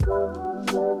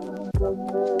Good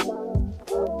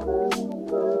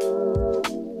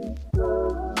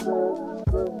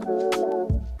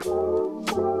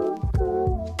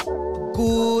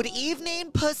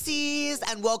evening, pussies,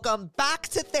 and welcome back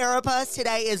to Therapist.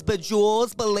 Today is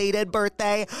Bejewel's belated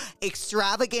birthday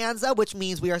extravaganza, which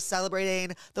means we are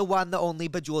celebrating the one, the only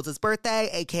Bejewel's birthday,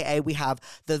 aka we have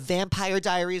the Vampire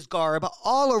Diaries garb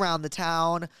all around the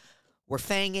town. We're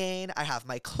fanging. I have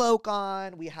my cloak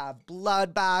on. We have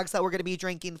blood bags that we're going to be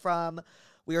drinking from.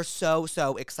 We are so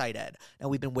excited. Now,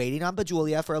 we've been waiting on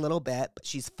Bejulia for a little bit, but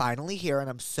she's finally here, and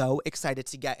I'm so excited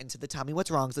to get into the Tell Me What's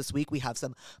Wrongs this week. We have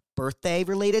some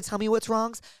birthday-related Tell Me What's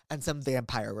Wrongs and some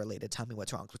vampire-related Tell Me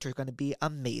What's Wrongs, which are going to be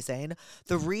amazing.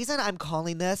 The reason I'm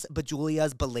calling this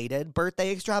Bejulia's belated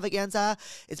birthday extravaganza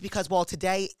is because while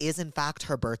today is, in fact,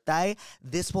 her birthday,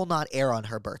 this will not air on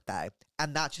her birthday.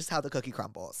 And that's just how the cookie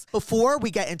crumbles. Before we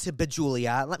get into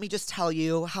Bejulia, let me just tell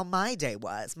you how my day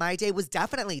was. My day was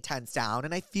definitely tense down,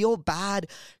 and I feel bad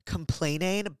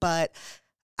complaining, but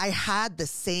I had the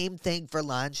same thing for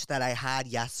lunch that I had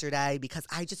yesterday because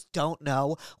I just don't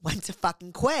know when to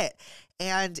fucking quit.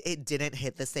 And it didn't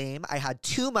hit the same. I had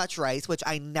too much rice, which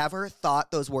I never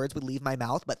thought those words would leave my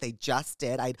mouth, but they just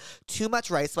did. I had too much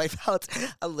rice, so I felt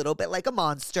a little bit like a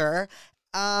monster.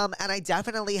 And I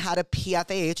definitely had a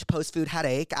PFH, post-food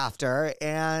headache, after,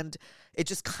 and it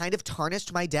just kind of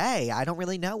tarnished my day. I don't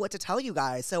really know what to tell you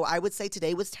guys. So I would say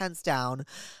today was tense down,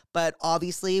 but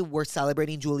obviously we're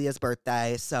celebrating Julia's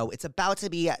birthday, so it's about to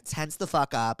be tense the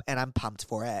fuck up, and I'm pumped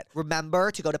for it. Remember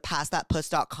to go to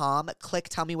passthatpuss.com, click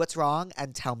Tell Me What's Wrong,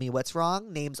 and tell me what's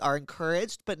wrong. Names are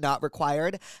encouraged, but not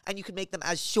required, and you can make them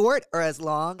as short or as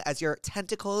long as your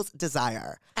tentacles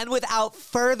desire. And without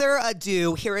further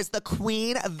ado, here is the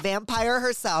queen vampire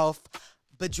herself,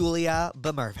 Bejulia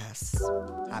Bemervis.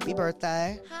 Happy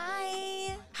birthday.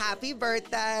 Hi. Happy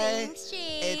birthday. Thanks, G.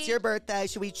 It's your birthday.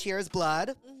 Should we cheers blood?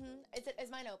 Mm-hmm. Is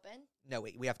mine open? No,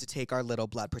 wait. We have to take our little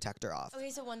blood protector off.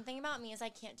 Okay, so one thing about me is I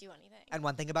can't do anything. And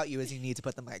one thing about you is you need to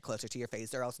put the mic closer to your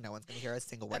face or else no one's going to hear a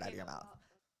single word out of your mouth.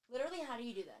 Literally, how do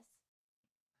you do this?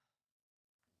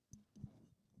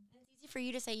 It's easy for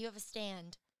you to say you have a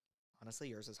stand. Honestly,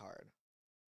 yours is hard.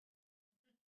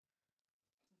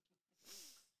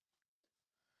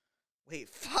 Wait,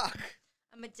 fuck.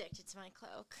 I'm addicted to my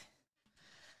cloak.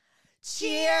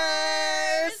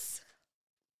 Cheers!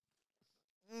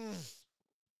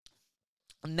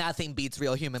 Nothing beats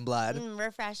real human blood.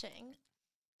 Refreshing.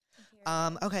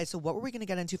 Okay, so what were we going to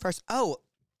get into first? Oh,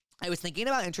 I was thinking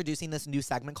about introducing this new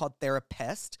segment called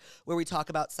Therapist, where we talk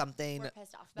about something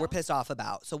we're pissed off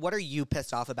about. So what are you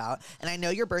pissed off about? And I know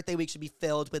your birthday week should be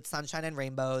filled with sunshine and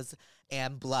rainbows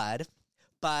and blood,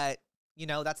 but you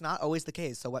know, that's not always the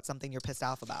case. So what's something you're pissed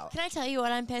off about? Can I tell you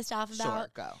what I'm pissed off about? Sure,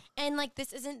 go. And like,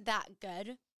 this isn't that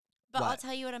good, but I'll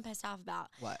tell you what I'm pissed off about.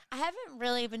 What? I haven't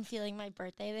really been feeling my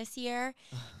birthday this year.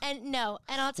 And I'll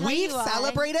tell you We've why.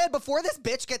 celebrated, before this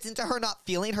bitch gets into her not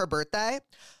feeling her birthday,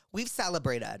 we've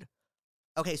celebrated.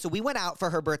 Okay, so we went out for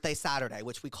her birthday Saturday,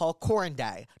 which we call Corn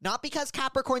Day. Not because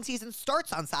Capricorn season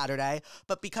starts on Saturday,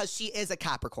 but because she is a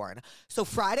Capricorn. So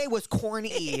Friday was Corn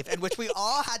Eve, in which we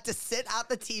all had to sit at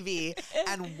the TV.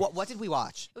 And what did we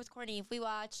watch? It was Corn Eve. We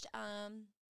watched,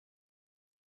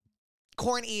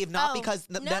 Corn Eve, not because...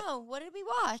 what did we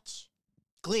watch?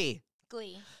 Glee.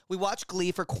 We watched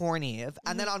Glee for Corn Eve,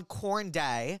 and then on Corn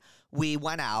Day, we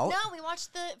went out. No, we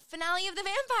watched the finale of The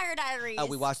Vampire Diaries. Oh,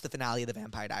 we watched the finale of The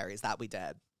Vampire Diaries. That we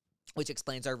did, which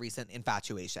explains our recent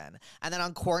infatuation. And then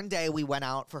on Corn Day, we went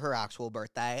out for her actual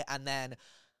birthday, and then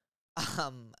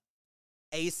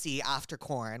AC after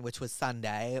Corn, which was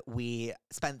Sunday, we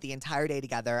spent the entire day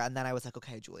together, and then I was like,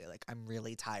 okay, Julia, like, I'm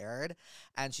really tired.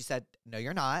 And she said, no,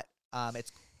 you're not.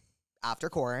 It's after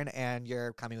Corn, and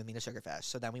you're coming with me to Sugarfish.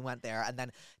 So then we went there, and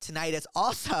then tonight is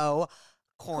also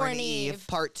Corn Eve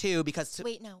Part 2 because...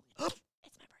 Wait, no. It's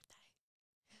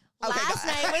my birthday. Okay, Last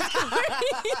night was Corn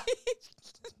Eve.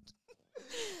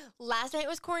 Last night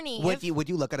was Corn Eve. Would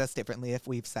you look at us differently if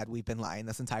we've said we've been lying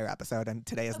this entire episode and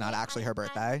today is not actually her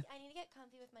birthday? I need to get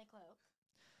comfy with my cloak.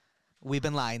 We've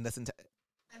been lying this entire...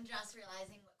 I'm just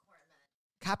realizing what corn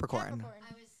meant. Capricorn.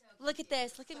 I was so Look at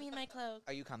this. Look at me in my cloak.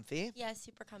 Are you comfy? Yeah,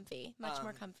 super comfy. Much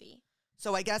more comfy.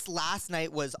 So I guess last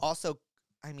night was also,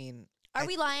 I mean... Are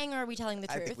we lying or are we telling the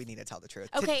truth? I think we need to tell the truth.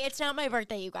 Okay, it's not my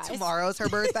birthday, you guys. Tomorrow's her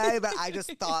birthday, but I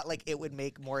just thought like it would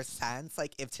make more sense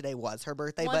like if today was her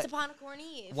birthday. Once upon a Corn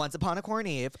Eve. Once upon a Corn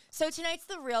Eve. So tonight's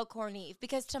the real Corn Eve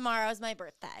because tomorrow's my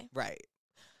birthday. Right.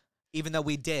 Even though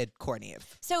we did Corn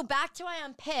Eve. So back to why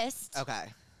I'm pissed.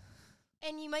 Okay.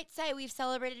 And you might say we've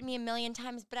celebrated me a million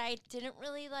times, but I didn't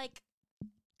really like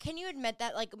can you admit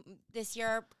that like this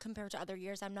year compared to other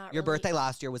years, I'm not Your really birthday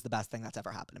last year was the best thing that's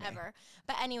ever happened to me. ever.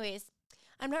 But anyways,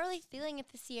 I'm not really feeling it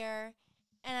this year,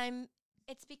 and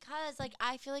it's because like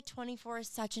I feel like 24 is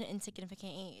such an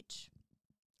insignificant age.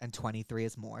 And 23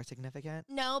 is more significant?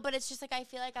 No, but it's just like I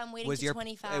feel like I'm waiting to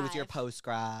 25. It was your post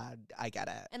grad. I get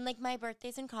it. And like my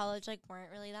birthdays in college like weren't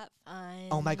really that fun.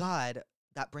 Oh my God.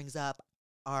 That brings up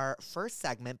our first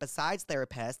segment besides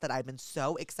therapist that I've been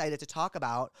so excited to talk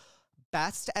about,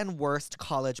 best and worst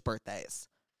college birthdays.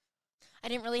 I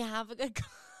didn't really have a good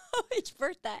college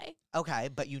birthday. Okay,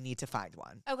 but you need to find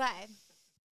one. Okay.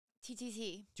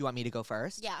 TTT. Do you want me to go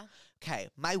first? Yeah. Okay,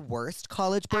 my worst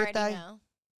college I already birthday know.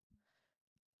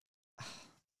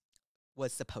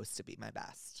 was supposed to be my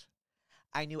best.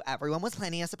 I knew everyone was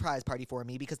planning a surprise party for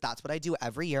me because that's what I do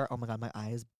every year. Oh my God, my eye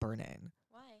is burning.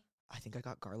 Why? I think I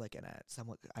got garlic in it.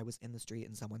 I was in the street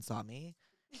and someone saw me.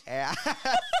 And,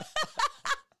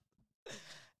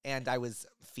 and I was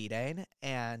feeding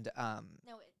and No,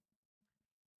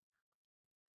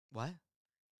 what?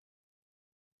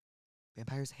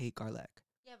 Vampires hate garlic.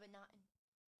 yeah, but not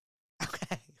in.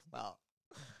 Okay. Well,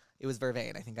 it was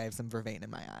vervain. I think I have some vervain in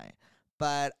my eye.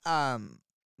 But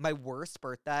my worst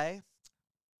birthday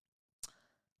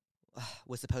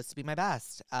was supposed to be my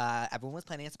best. Everyone was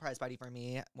planning a surprise party for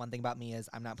me. One thing about me is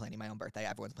I'm not planning my own birthday.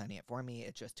 Everyone's planning it for me.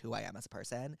 It's just who I am as a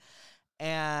person.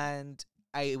 And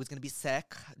I was going to be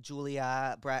sick.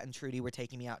 Julia, Brett, and Trudy were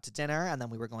taking me out to dinner, and then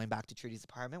we were going back to Trudy's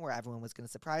apartment where everyone was going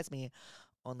to surprise me,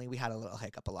 only we had a little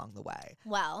hiccup along the way.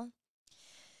 Well.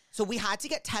 So we had to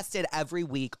get tested every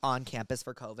week on campus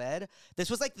for COVID. This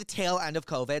was like the tail end of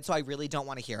COVID, so I really don't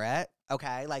want to hear it,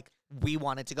 okay? Like, we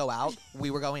wanted to go out.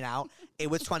 We were going out. It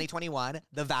was 2021.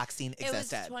 The vaccine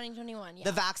existed. It was 2021, yeah.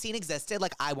 The vaccine existed.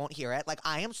 Like, I won't hear it. Like,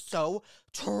 I am so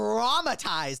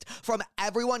traumatized from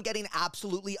everyone getting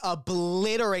absolutely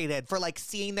obliterated for, like,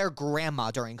 seeing their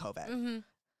grandma during COVID. Mm-hmm.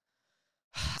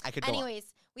 I could go on. Anyways,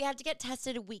 we had to get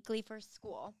tested weekly for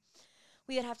school.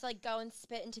 We would have to like go and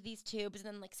spit into these tubes and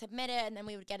then like submit it, and then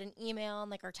we would get an email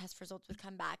and like our test results would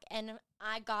come back. And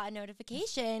I got a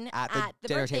notification At the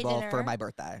dinner birthday table dinner for my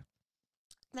birthday.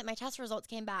 that my test results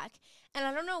came back. And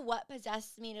I don't know what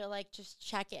possessed me to like just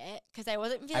check it because I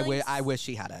wasn't feeling I wish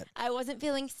she had it. I wasn't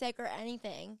feeling sick or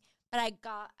anything. But I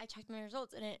checked my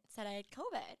results and it said I had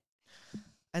COVID.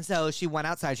 And so she went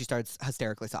outside. She starts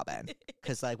hysterically sobbing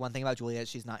because, like, one thing about Julia is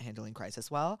she's not handling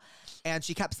crisis well. And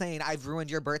she kept saying, "I've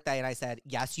ruined your birthday." And I said,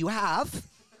 "Yes, you have.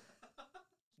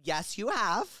 Yes, you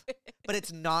have. But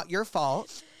it's not your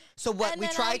fault." So what we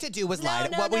tried to do was lie.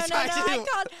 What we tried to do.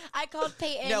 I called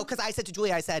Peyton. No, because I said to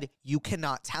Julia, I said, "You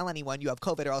cannot tell anyone you have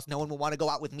COVID, or else no one will want to go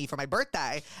out with me for my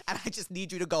birthday. And I just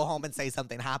need you to go home and say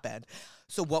something happened."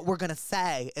 So what we're gonna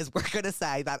say is we're gonna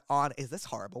say that is this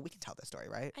horrible? We can tell this story,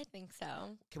 right? I think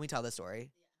so. Can we tell this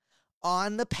story? Yeah.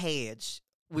 On the page,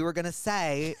 we were gonna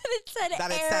say it said it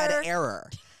said error.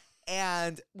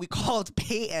 And we called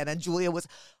Peyton, and Julia was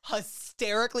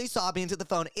hysterically sobbing into the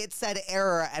phone. It said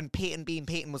error, and Peyton, being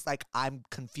Peyton, was like, "I'm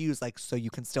confused. Like, so you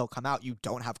can still come out. You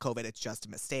don't have COVID. It's just a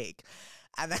mistake."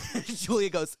 And then Julia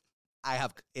goes,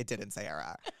 it didn't say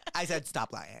error. I said,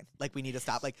 "Stop lying. Like, we need to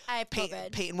stop." Like, I have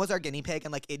COVID. Peyton was our guinea pig,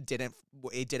 and like, it didn't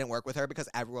work with her because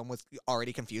everyone was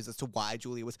already confused as to why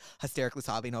Julia was hysterically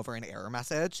sobbing over an error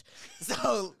message.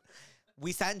 So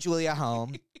we sent Julia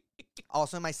home.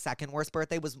 Also, my second worst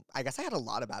birthday was, I guess I had a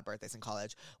lot of bad birthdays in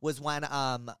college, was when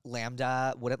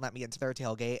Lambda wouldn't let me into their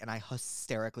tailgate, and I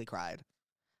hysterically cried.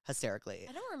 Hysterically.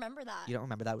 I don't remember that. You don't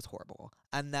remember that? It was horrible.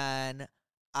 And then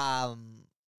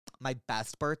my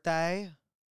best birthday,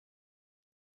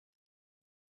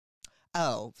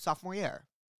 sophomore year.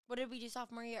 What did we do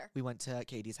sophomore year? We went to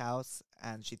Katie's house,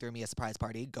 and she threw me a surprise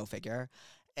party. Go figure.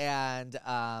 And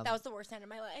that was the worst night of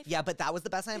my life. Yeah, but that was the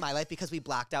best night of my life because we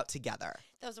blacked out together.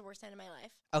 That was the worst night of my life.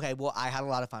 Okay, well, I had a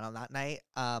lot of fun on that night.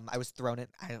 I was thrown in.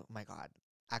 Oh my God.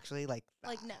 Actually, no.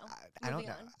 I don't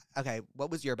know. On. Okay,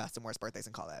 what was your best and worst birthdays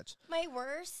in college? My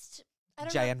worst, I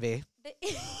don't know. They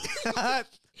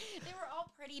were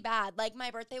all pretty bad. Like,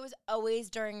 my birthday was always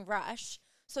during rush.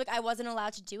 So, like, I wasn't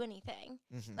allowed to do anything.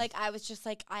 Mm-hmm. Like, I was just,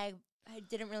 like, I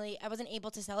wasn't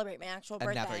able to celebrate my actual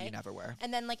birthday. You never were.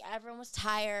 And then, like, everyone was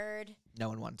tired. No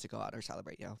one wanted to go out or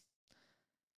celebrate you.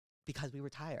 Because we were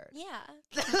tired. Yeah.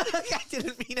 I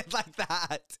didn't mean it like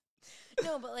that.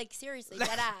 No, but, like, seriously,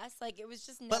 dead ass. Like, it was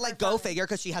just never But, like, fun. go figure,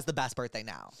 because she has the best birthday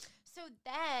now. So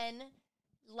then,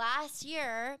 last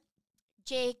year,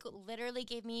 Jake literally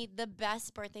gave me the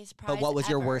best birthday surprise But what was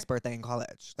ever. your worst birthday in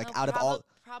college? Like, out of all...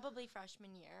 Probably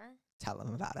freshman year. Tell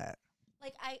them about it.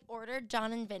 Like, I ordered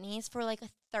John and Vinny's for, like,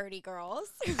 30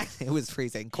 girls. It was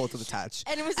freezing, cold to the touch.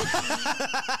 And it was...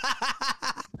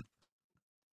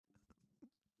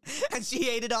 And she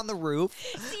ate it on the roof.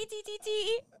 T.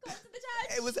 Close to the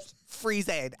touch. It was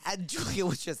freezing. And Julia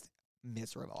was just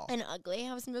miserable. And ugly.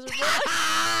 I was miserable.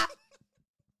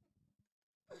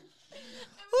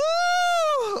 Woo!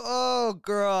 Oh,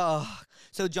 girl.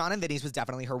 So John and Vinny's was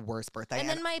definitely her worst birthday. And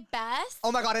then my best.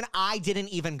 Oh my God, and I didn't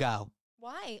even go.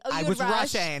 Why? Oh, I you was would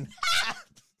rush? rushing.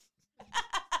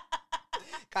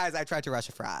 Guys, I tried to rush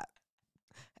a frat.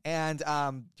 And do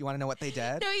you want to know what they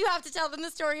did? No, you have to tell them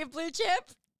the story of Blue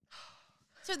Chip.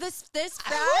 So this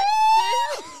frat,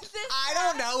 I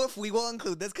don't know if we will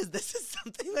include this because this is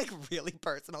something like really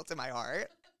personal to my heart.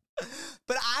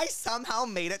 But I somehow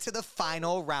made it to the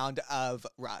final round of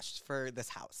Rush for this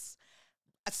house.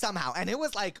 Somehow. And it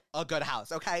was like a good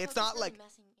house, okay? It's not like,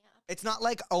 messing me up. it's not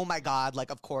like, oh my God,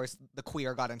 like, of course, the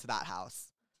queer got into that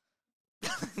house.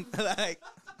 Like,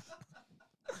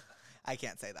 I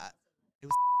can't say that. It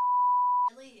was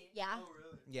Really? Yeah.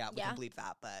 Yeah, we Yeah. can bleep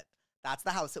that, but that's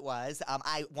the house it was.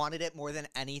 I wanted it more than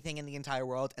anything in the entire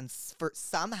world, and for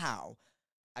somehow,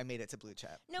 I made it to Blue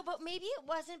Chip. No, but maybe it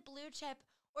wasn't Blue Chip,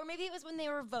 or maybe it was when they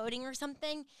were voting or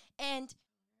something, and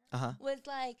was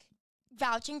like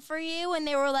vouching for you, and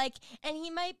they were like, and he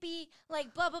might be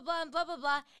like blah blah blah and blah blah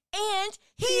blah, and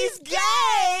he's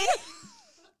gay.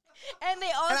 And they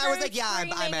all And I was started like, yeah,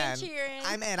 I'm screaming and in. cheering.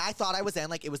 I'm in. I thought I was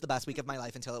in. Like, it was the best week of my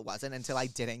life until it wasn't, until I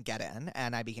didn't get in,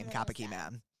 and I became And then it Kappa was Key sad.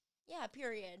 Man. Yeah,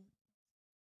 period.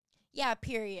 Yeah,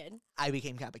 period. I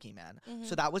became Kappa Key Man. Mhm.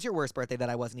 So that was your worst birthday that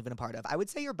I wasn't even a part of. I would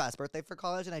say your best birthday for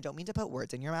college, and I don't mean to put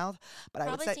words in your mouth, but I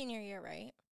Probably would say, senior year,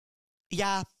 right?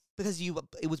 yeah, because we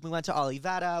went to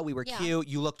Olivetta, we were Yeah. cute,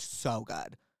 you looked so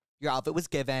good. Your outfit was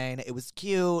giving, it was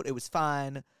cute, it was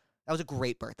fun. That was a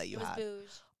great birthday you It was had. bouge.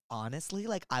 Honestly,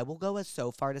 like, I will go as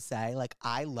so far to say, like,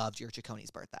 I loved your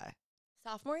Cicconi's birthday.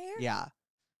 Sophomore year? Yeah,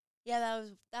 Yeah,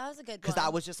 that was a good one. because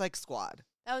that was just like squad.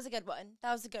 That was a good one.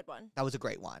 That was a good one. That was a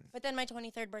great one. But then my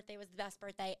 23rd birthday was the best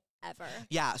birthday ever.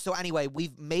 Yeah, so anyway,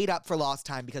 we've made up for lost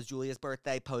time because Julia's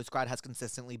birthday post-grad has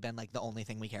consistently been like the only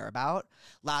thing we care about.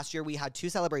 Last year we had 2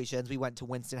 celebrations. We went to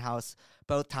Winston House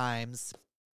both times.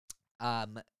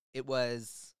 It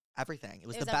was everything. It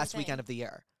was the best everything. weekend of the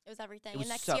year. It was everything. It was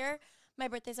And next so- year, my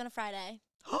birthday's on a Friday.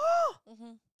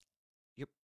 Mm-hmm.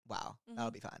 Wow, that'll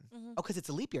be fun. Mm-hmm. Oh, because it's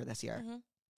a leap year this year. Mm-hmm.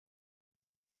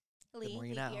 The more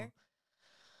you leap know. year.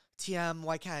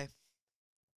 TMYK.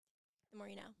 The more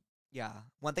you know. Yeah.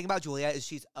 One thing about Julia is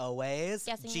she's always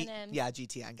Guessing the names. Yeah,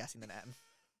 GTN guessing the name.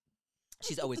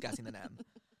 She's always guessing the name.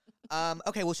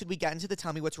 Okay, well, should we get into the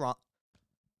tell me what's wrong?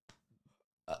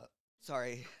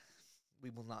 Sorry. We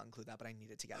will not include that, but I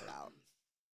needed to get it out.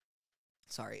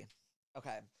 Sorry.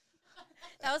 Okay.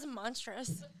 That was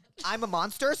monstrous. I'm a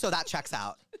monster, so that checks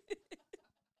out.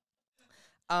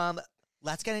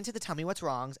 Let's get into the tell me what's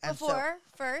wrongs. And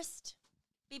First,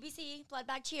 BBC, blood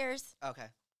bag cheers. okay.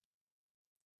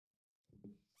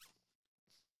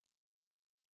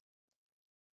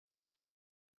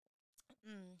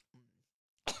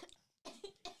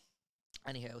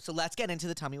 Anywho, so let's get into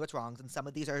the tell me what's wrongs, and some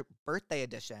of these are birthday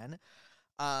edition.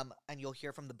 And you'll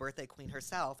hear from the birthday queen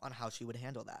herself on how she would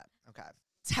handle that. Okay.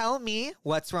 Tell me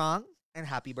what's wrong and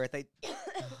happy birthday.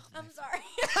 I'm sorry.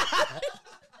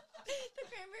 The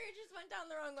cranberry just went down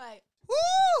the wrong way.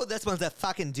 Woo! This one's a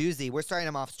fucking doozy. We're starting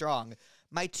them off strong.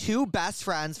 My 2 best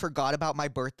friends forgot about my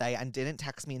birthday and didn't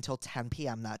text me until 10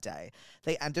 p.m. that day.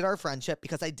 They ended our friendship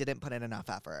because I didn't put in enough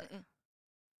effort. Mm-mm.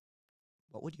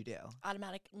 What would you do?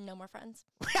 Automatic, no more friends.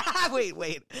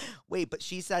 Wait, but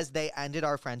she says they ended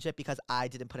our friendship because I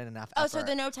didn't put in enough effort. Oh, so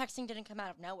the no texting didn't come out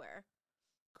of nowhere.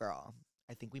 Girl,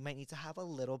 I think we might need to have a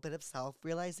little bit of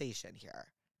self-realization here.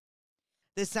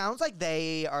 This sounds like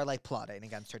they are like plotting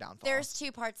against her downfall. There's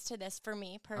 2 parts to this for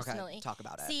me personally. Okay, talk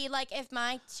about it. See, like if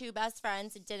my 2 best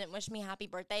friends didn't wish me happy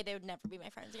birthday, they would never be my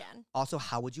friends again. Also,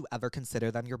 how would you ever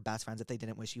consider them your best friends if they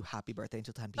didn't wish you happy birthday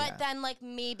until 10 p.m.? But then, like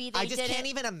maybe they I just didn't. can't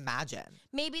even imagine.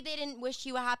 Maybe they didn't wish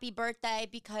you a happy birthday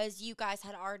because you guys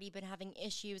had already been having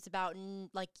issues about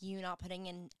like you not putting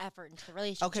in effort into the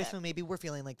relationship. Okay, so maybe we're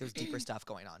feeling like there's deeper stuff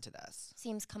going on to this.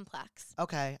 Seems complex.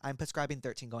 Okay, I'm prescribing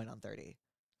 13 going on 30.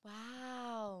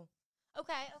 Wow.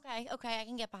 Okay, I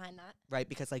can get behind that. Right?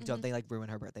 Because like, don't they like ruin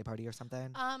her birthday party or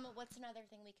something? What's another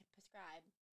thing we could prescribe?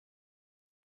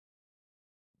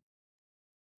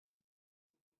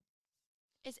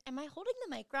 Am I holding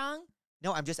the mic wrong?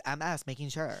 No, I'm just MS making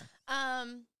sure.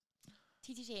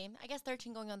 TTT. I guess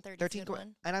 13 going on 30. 13 is a good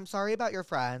one. and I'm sorry about your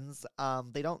friends.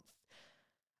 They don't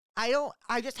I don't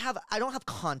have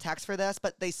context for this,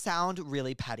 but they sound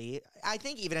really petty. I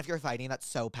think even if you're fighting, that's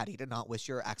so petty to not wish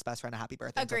your ex-best friend a happy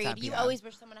birthday. Until 10 Agreed. You p.m. always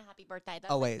wish someone a happy birthday.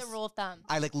 That's Always. like the rule of thumb.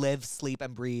 I like live, sleep,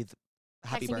 and breathe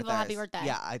happy Texting birthday. people happy birthday.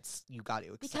 Yeah, it's you got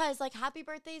to. Because like happy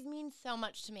birthdays mean so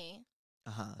much to me.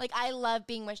 Uh-huh. Like I love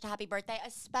being wished a happy birthday,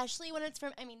 especially when it's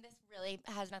from. I mean, this really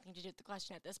has nothing to do with the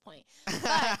question at this point.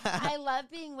 But I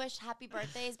love being wished happy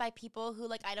birthdays by people who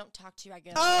like I don't talk to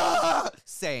regularly.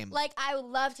 Same. Like I would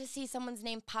love to see someone's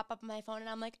name pop up on my phone, and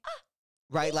I'm like,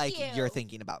 right, thank like you. you're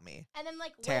thinking about me. And then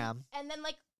like Tam.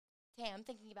 Tam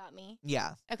thinking about me.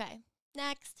 Yeah. Okay,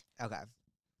 next. Okay.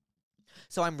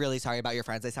 So I'm really sorry about your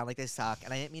friends. They sound like they suck,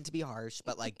 and I didn't mean to be harsh,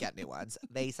 but like get new ones.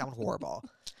 They sound horrible,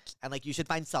 and like you should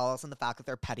find solace in the fact that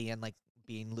they're petty and like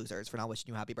being losers for not wishing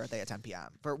you a happy birthday at 10 p.m.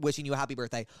 For wishing you a happy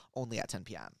birthday only at 10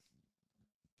 p.m.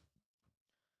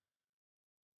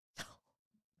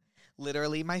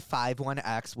 Literally, my 5'1"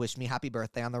 ex wished me happy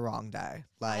birthday on the wrong day.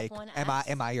 Like, 5'1"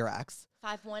 am I your ex?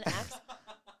 5'1" X.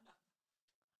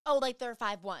 Oh, like they're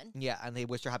 5'1". Yeah, and they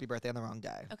wished her happy birthday on the wrong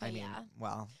day. Okay, I mean, yeah.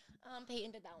 well,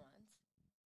 Peyton did that once.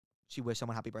 she wished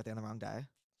someone happy birthday on the wrong day.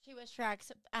 She wished her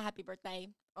ex a happy birthday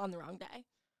on the wrong day.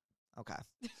 Okay.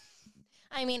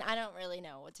 I mean, I don't really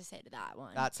know what to say to that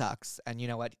one. That sucks. And you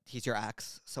know what? He's your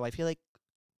ex. So I feel like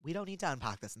we don't need to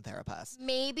unpack this in therapist.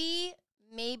 Maybe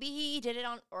he did it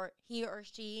on, or he or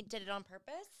she did it on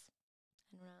purpose.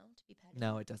 I don't know, to be petty.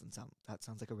 No, it doesn't sound, that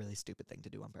sounds like a really stupid thing to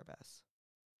do on purpose.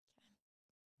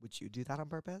 Would you do that on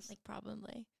purpose? Like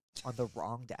probably. On the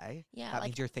wrong day? Yeah. That like,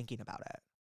 means you're thinking about it.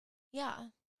 yeah.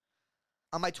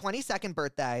 On my 22nd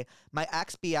birthday, my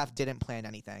ex-BF didn't plan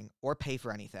anything or pay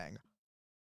for anything.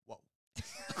 Whoa.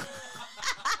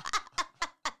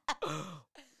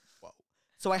 Whoa.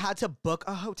 So I had to book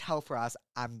a hotel for us.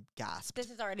 I'm gasped. This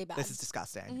is already bad. This is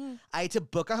disgusting. Mhm. I had to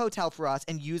book a hotel for us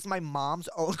and use my mom's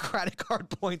own credit card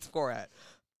points for it.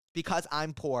 Because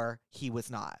I'm poor, he was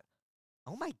not.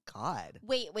 Oh my God.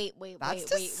 Wait.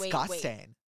 That's wait.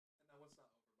 disgusting.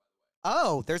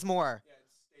 Oh, there's more. Yeah,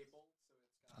 it's stable, so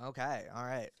it's got Okay, all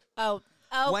right. Oh.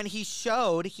 When he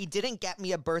showed, he didn't get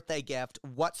me a birthday gift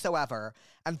whatsoever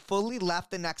and fully left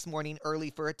the next morning early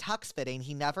for a tux fitting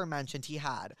he never mentioned he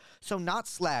had. So not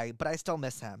slay, but I still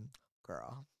miss him.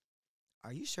 Girl,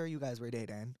 are you sure you guys were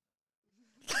dating?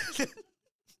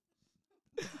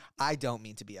 I don't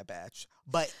mean to be a bitch,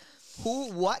 but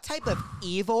what type of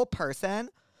evil person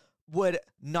would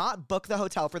not book the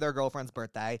hotel for their girlfriend's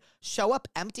birthday, show up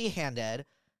empty-handed,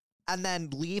 and then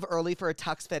leave early for a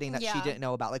tux fitting that she Yeah. didn't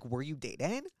know about? Like, were you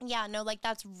dating? Yeah, no, like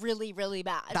that's really, really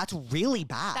bad. That's really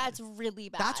bad. That's really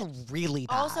bad. That's really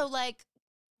bad. Also, like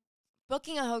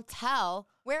booking a hotel.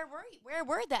 Where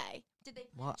were they? Did they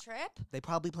plan What? a trip? They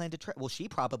probably planned a trip. Well, she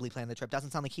probably planned the trip. Doesn't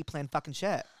sound like he planned fucking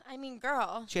shit. I mean,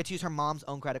 girl. She had to use her mom's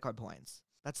own credit card points.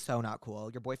 That's so not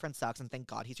cool. Your boyfriend sucks, and thank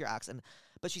God he's your ex.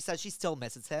 But she says she still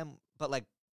misses him. But like,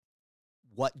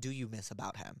 what do you miss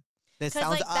about him? This 'Cause,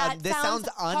 sounds like, that this sounds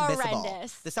sounds unmissable.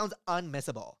 horrendous. This sounds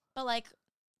unmissable. But like,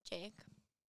 Jake,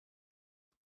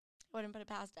 wouldn't put it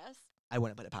past us. I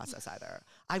wouldn't put it past us either.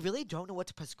 I really don't know what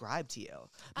to prescribe to you.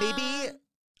 Maybe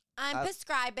I'm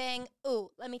prescribing.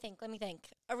 Ooh, let me think.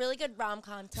 A really good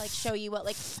rom-com to like show you what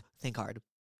like. think hard.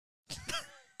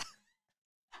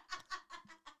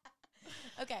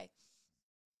 Okay.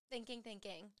 Thinking.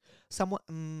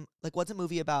 Someone like what's a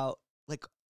movie about like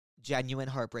genuine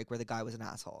heartbreak where the guy was an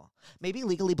asshole? Maybe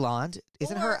Legally Blonde.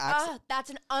 Isn't her ex? That's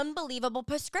an unbelievable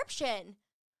prescription.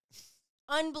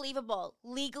 Unbelievable.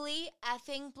 Legally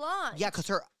effing blonde. Yeah, because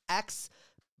her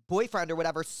ex-boyfriend or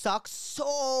whatever sucks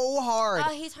so hard.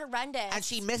 He's horrendous. And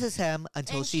she misses him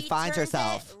until And she finds turns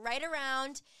herself. it right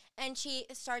around, and she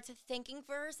starts thinking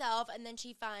for herself, and then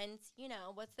she finds,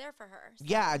 what's there for her. So.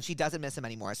 Yeah, and she doesn't miss him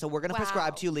anymore. So we're going to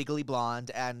prescribe Wow. to you Legally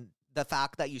Blonde and the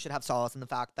fact that you should have solace in the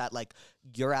fact that, like,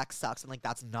 your ex sucks and, like,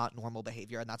 that's not normal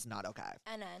behavior and that's not okay.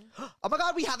 And then. Oh, my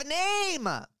God, we have a name.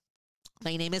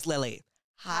 My name is Lily.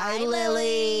 Hi, Hi, Lily.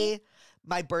 Lily.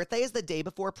 My birthday is the day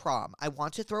before prom. I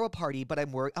want to throw a party, but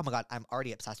I'm worried. Oh my God, I'm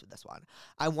already obsessed with this one.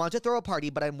 I want to throw a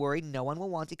party, but I'm worried no one will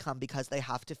want to come because they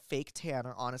have to fake tan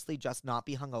or honestly just not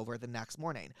be hungover the next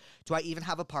morning. Do I even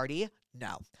have a party?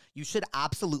 No. You should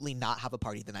absolutely not have a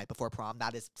party the night before prom.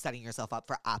 That is setting yourself up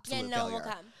for absolute Yeah, no one failure.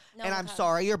 will come. No And one I'm will come.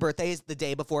 sorry your birthday is the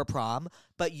day before prom,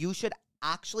 but you should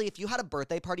actually, if you had a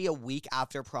birthday party a week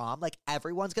after prom, like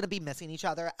everyone's going to be missing each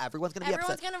other. Everyone's going to be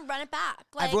upset. Everyone's going to run it back.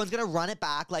 Like, Everyone's going to run it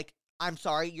back. Like, I'm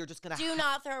sorry, you're just going to do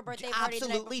not throw a birthday party the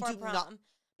night absolutely before do prom. not.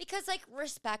 Because, like,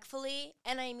 respectfully,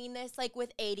 and I mean this, like,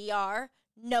 with ADR,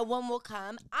 no one will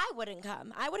come. I wouldn't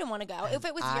come. I wouldn't want to go. If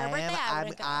it was your birthday, I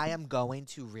wouldn't go. I am going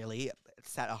to really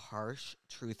set a harsh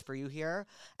truth for you here,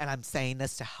 and I'm saying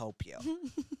this to help you.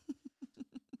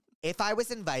 If I was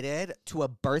invited to a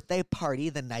birthday party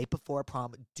the night before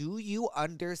prom, do you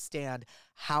understand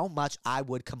how much I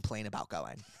would complain about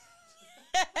going?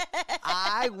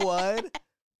 I would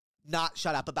not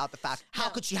shut up about the fact. How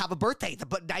could she have a birthday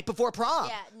the night before prom?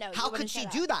 Yeah, no. How could she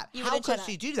do that? You How wouldn't could shut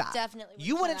she up. do that? Definitely.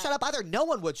 You wouldn't shut up either. No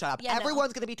one would shut up. Yeah, no.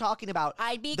 Everyone's going to be talking about.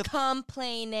 I'd be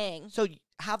complaining. So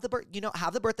have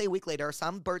the birthday a week later.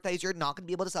 Some birthdays you're not going to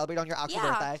be able to celebrate on your actual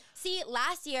birthday. See,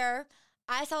 last year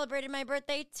I celebrated my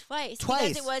birthday twice. Twice.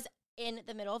 Because it was in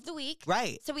the middle of the week.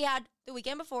 Right. So we had the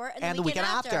weekend before And the weekend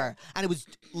after. And it was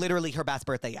literally her best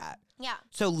birthday yet. Yeah.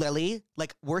 So Lily,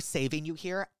 like, we're saving you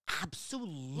here.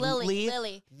 Absolutely.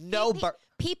 Lily. No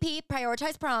PP,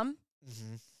 prioritize prom.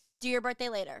 Mm-hmm. Do your birthday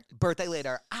later. Birthday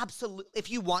later. Absolutely.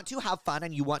 If you want to have fun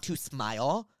and you want to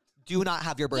smile, do not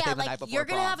have your birthday the night before you're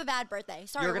going to prom. have a bad birthday.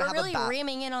 Sorry, You're gonna we're have a really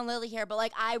reaming in on Lily here, but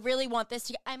like, I really want this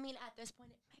to, I mean, at this point,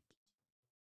 it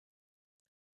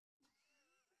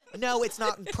might be. No, it's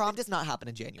not. Prom does not happen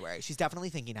in January. She's definitely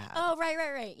thinking ahead. Oh,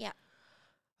 right. Yeah.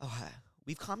 Okay.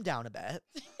 We've calmed down a bit.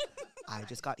 I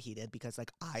just got heated because,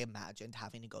 like, I imagined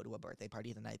having to go to a birthday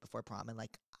party the night before prom. And,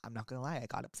 like, I'm not going to lie, I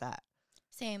got upset.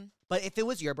 Same. But if it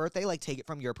was your birthday, like, take it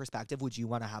from your perspective. Would you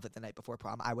want to have it the night before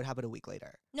prom? I would have it a week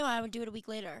later. No, I would do it a week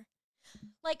later.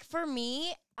 Like, for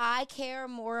me, I care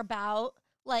more about,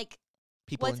 like,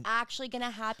 what's actually going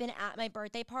to happen at my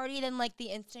birthday party than, like, the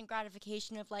instant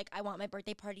gratification of, like, I want my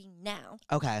birthday party now.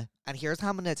 Okay. And here's how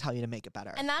I'm going to tell you to make it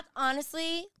better. And that's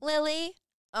honestly, Lily,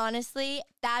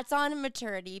 that's on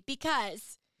maturity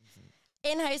because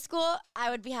in high school, I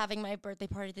would be having my birthday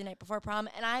party the night before prom,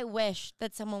 and I wish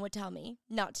that someone would tell me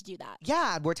not to do that.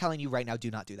 Yeah, we're telling you right now,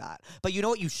 do not do that. But you know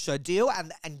what you should do?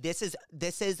 And this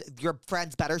is your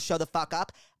friends better show the fuck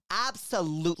up.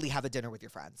 Absolutely have a dinner with your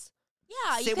friends.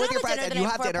 Yeah, Sit you with can your have friends a and dinner you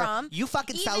the have night before dinner. prom. You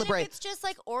fucking Even celebrate. if it's just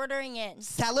like ordering in.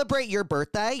 Celebrate your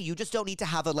birthday. You just don't need to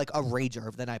have a rager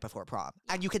of the night before prom.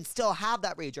 And you can still have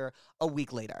that rager a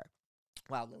week later.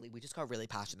 Wow, Lily, we just got really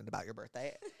passionate about your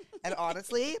birthday. And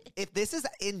honestly, if this is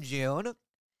in June,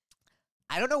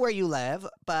 I don't know where you live,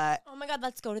 but Oh my God,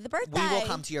 let's go to the birthday. we will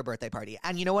come to your birthday party.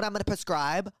 And you know what I'm going to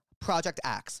prescribe? Project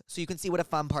X, so you can see what a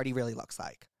fun party really looks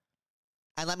like.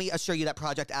 And let me assure you that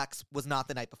Project X was not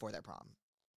the night before their prom.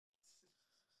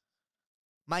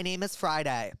 My name is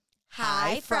Friday.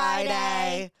 Hi,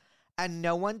 Friday. And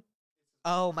no one...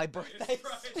 Oh, my birthday. Are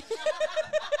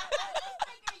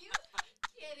you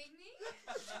kidding me?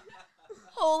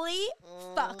 Holy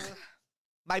fuck.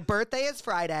 My birthday is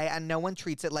Friday, and no one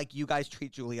treats it like you guys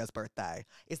treat Julia's birthday.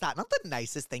 Is that not the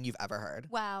nicest thing you've ever heard?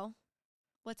 Wow.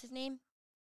 What's his name?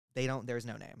 There's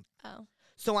no name. Oh.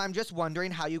 So I'm just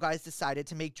wondering how you guys decided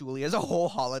to make Julia's a whole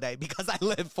holiday because I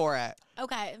live for it.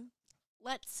 Okay.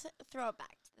 Let's throw it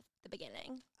back to the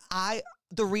beginning.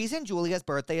 The reason Julia's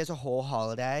birthday is a whole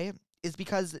holiday is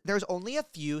because there's only a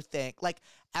few things. Like,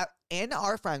 in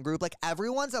our friend group, like,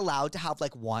 everyone's allowed to have,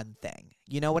 like, one thing.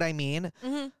 You know what I mean?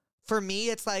 Mm-hmm. For me,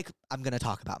 it's like, I'm going to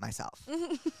talk about myself.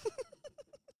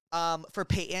 For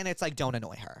Peyton, it's like, don't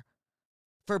annoy her.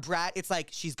 For Brett, it's like,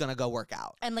 she's going to go work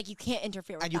out. And, like, you can't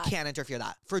interfere with And that. you can't interfere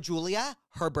that. For Julia,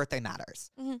 her birthday matters.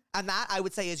 Mm-hmm. And that, I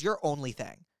would say, is your only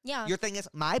thing. Yeah. Your thing is,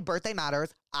 my birthday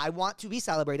matters. I want to be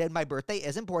celebrated. My birthday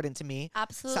is important to me.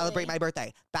 Absolutely. Celebrate my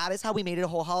birthday. That is how we made it a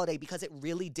whole holiday because it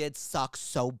really did suck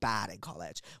so bad in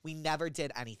college. We never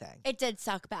did anything. It did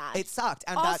suck bad. It sucked.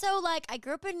 And also, like, I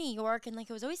grew up in New York, and,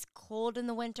 like, it was always cold in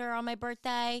the winter on my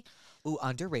birthday. Ooh,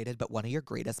 underrated, but one of your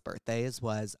greatest birthdays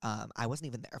was, I wasn't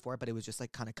even there for it, but it was just,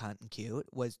 like, kind of cunt and cute,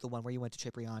 was the one where you went to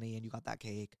Cipriani and you got that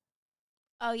cake.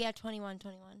 Oh, yeah, 21.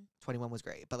 21 was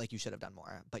great, but, like, you should have done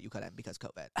more, but you couldn't because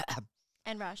COVID.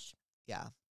 And Rush. Yeah.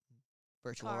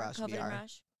 Virtual Car, rush, COVID VR. and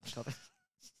Rush.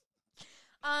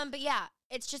 COVID. But yeah,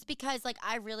 it's just because, like,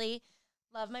 I really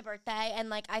love my birthday,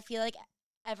 and, like, I feel like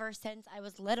ever since I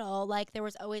was little, like, there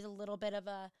was always a little bit of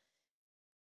a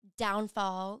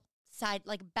downfall side,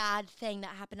 like, bad thing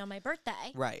that happened on my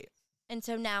birthday. Right. And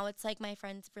so now it's like my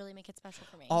friends really make it special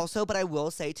for me. Also, but I will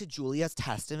say to Julia's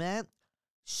testament,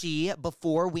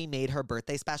 before we made her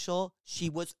birthday special, she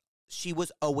was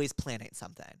always planning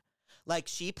something. Like,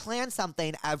 she planned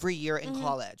something every year in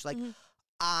college. Like,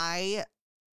 I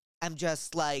am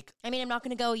just like, I mean, I'm not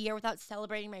going to go a year without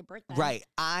celebrating my birthday. right.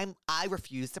 I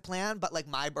refuse to plan, but, like,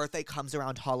 my birthday comes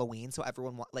around Halloween, so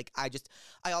everyone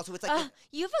it's like,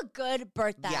 you have a good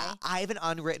birthday. yeah, I have an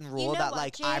unwritten rule know that, what,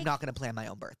 like, I'm Jake? not going to plan my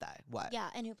own birthday. What? Yeah,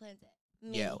 and who plans it?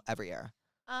 Me. You, every year.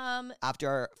 Um, After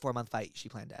our 4-month fight, she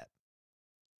planned it.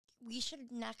 we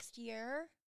should next year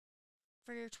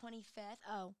for your 25th.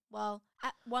 Oh, well,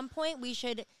 at one point we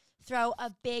should throw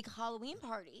a big Halloween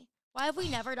party. Why have we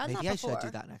never done that Maybe I before? should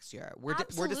do that next year. We're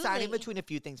deciding Absolutely. between a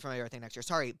few things for my birthday next year.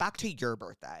 Sorry, back to your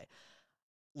birthday.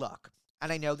 Look,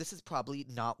 and I know this is probably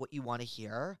not what you want to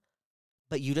hear,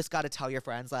 But you just got to tell your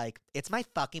friends, like, it's my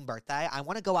fucking birthday. I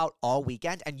want to go out all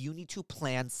weekend, and you need to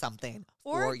plan something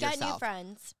Or for get yourself. new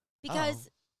friends. Because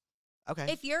Okay.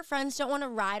 if your friends don't want to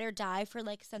ride or die for,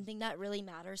 like, something that really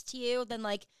matters to you, then,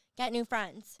 like, get new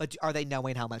friends. But are they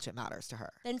knowing how much it matters to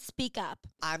her? Then speak up.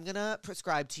 I'm going to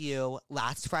prescribe to you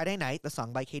Last Friday Night, the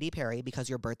song by Katy Perry, because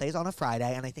your birthday's on a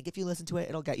Friday, and I think if you listen to it,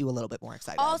 it'll get you a little bit more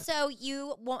excited. Also,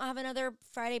 you won't have another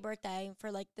Friday birthday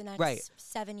for, like, the next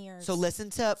 7 years. So listen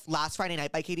to Last Friday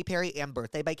Night by Katy Perry and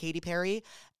Birthday by Katy Perry,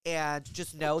 and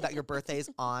just know that your birthday's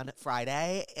on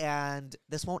Friday, and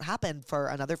this won't happen for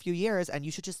another few years, and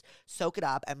you should just soak it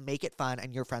up and make it fun,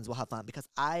 and your friends will have fun, because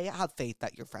I have faith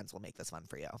that your friends will make this fun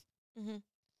for you.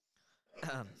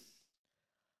 Mm-hmm.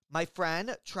 My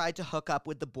friend tried to hook up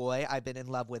with the boy I've been in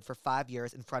love with for 5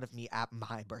 years in front of me at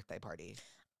my birthday party.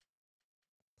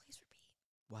 Please repeat.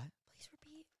 What? Please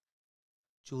repeat.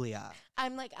 Julia,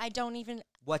 I'm like, I don't even.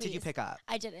 what did you Please. pick up?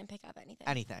 I didn't pick up anything.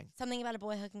 Anything. Something about a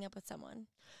boy hooking up with someone.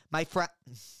 My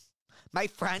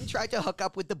friend tried to hook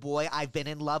up with the boy I've been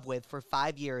in love with for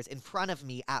 5 years in front of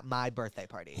me at my birthday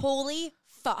party. Holy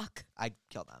fuck. I'd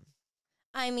kill them.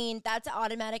 I mean, that's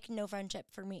automatic no friendship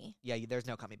for me. Yeah, there's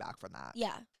no coming back from that.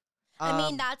 Yeah. I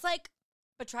mean, that's like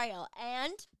betrayal.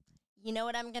 And you know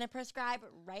what I'm going to prescribe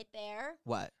right there?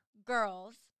 What?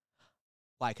 Girls.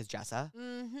 Why? Because Jessa?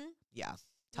 Mm-hmm. Yeah.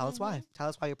 Tell us why. Tell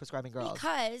us why you're prescribing girls.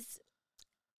 Because.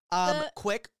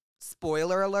 Quick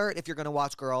spoiler alert, if you're going to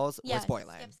watch Girls, we're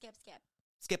spoiling. Skip.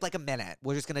 Skip like a minute.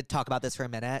 We're just going to talk about this for a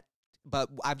minute. But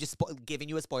I'm just giving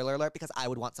you a spoiler alert because I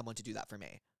would want someone to do that for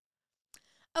me.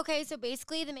 Okay, so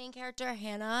basically the main character,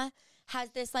 Hannah, has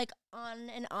this, like, on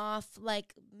and off,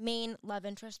 like, main love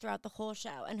interest throughout the whole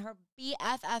show. And her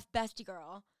BFF bestie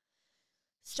girl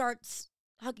starts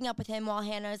hooking up with him while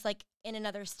Hannah's, like, in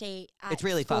another state at It's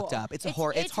really school. fucked up. It's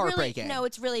heartbreaking. No,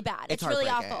 it's really bad. It's really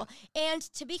heartbreaking. awful. And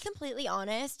to be completely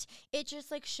honest, it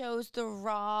just, like, shows the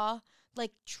raw,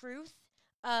 like, truth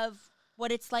of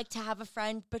what it's like to have a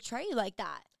friend betray you like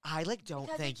that. I don't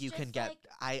Because think it's you can just, get.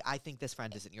 like- I think this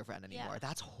friend isn't your friend anymore. Yeah.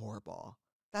 That's horrible.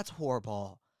 That's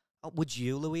horrible. Would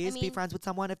you, Louise, be mean- friends with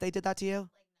someone if they did that to you?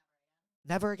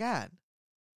 Never again.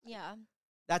 Yeah.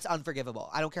 That's unforgivable.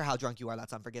 I don't care how drunk you are.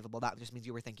 That's unforgivable. That just means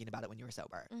you were thinking about it when you were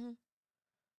sober. Mm-hmm.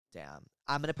 Damn.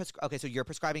 I'm gonna prescribe. Okay, so you're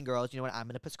prescribing Girls. You know what I'm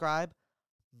gonna prescribe?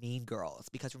 Mean Girls.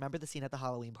 Because remember the scene at the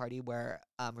Halloween party where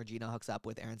Regina hooks up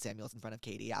with Aaron Samuels in front of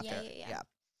Katie after? Yeah.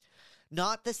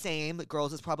 Not the same.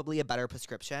 Girls is probably a better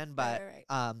prescription, but Right.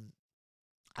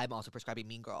 I'm also prescribing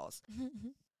Mean Girls. Mm-hmm.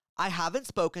 I haven't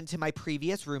spoken to my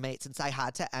previous roommate since I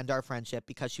had to end our friendship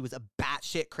because she was a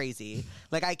batshit crazy.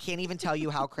 Like, I can't even tell you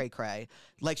how cray-cray.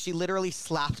 Like, she literally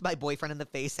slapped my boyfriend in the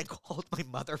face and called my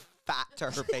mother fat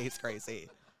to her face crazy.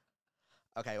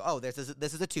 Okay, this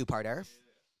is a two-parter.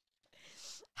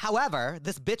 However,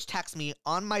 this bitch texts me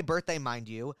on my birthday, mind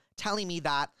you, telling me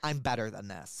that I'm better than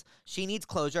this. She needs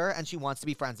closure and she wants to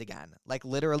be friends again. Like,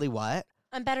 literally what?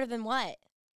 I'm better than what?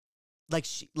 Like,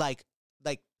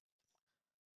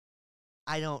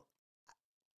 I don't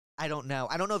know.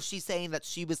 I don't know if she's saying that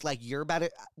she was like, you're better,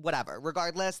 whatever.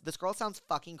 Regardless, this girl sounds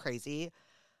fucking crazy.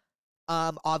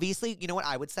 Obviously, you know what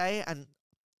I would say? And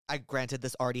granted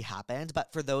this already happened,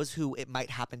 but for those who it might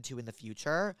happen to in the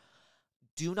future,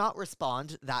 do not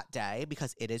respond that day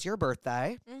because it is your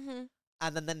birthday. Mm-hmm.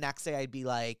 And then the next day I'd be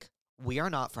like, we are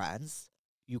not friends.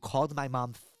 You called my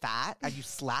mom fat and you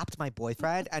slapped my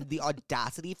boyfriend and the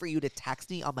audacity for you to text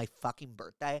me on my fucking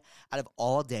birthday out of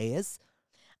all days.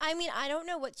 I mean, I don't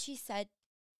know what she said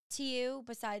to you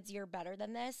besides you're better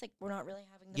than this. Like, we're not really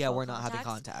having the Yeah, full we're not having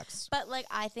context. context. But, like,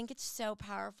 I think it's so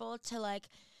powerful to, like,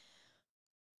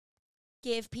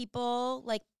 give people,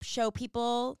 like, show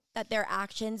people that their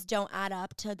actions don't add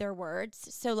up to their words.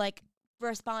 So, like,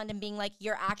 respond and being like,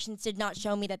 your actions did not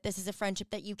show me that this is a friendship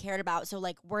that you cared about. So,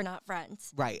 like, we're not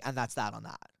friends. Right, and that's that on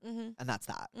that. Mm-hmm. And that's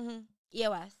that. Mm-hmm.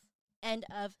 EOS. End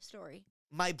of story.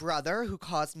 My brother, who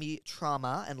caused me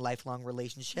trauma and lifelong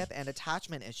relationship and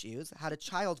attachment issues, had a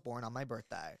child born on my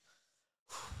birthday.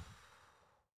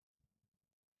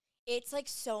 It's, like,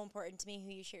 so important to me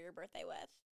who you share your birthday with.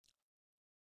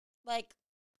 Like,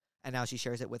 And now she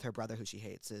shares it with her brother, who she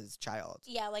hates, his child.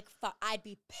 yeah, like, I'd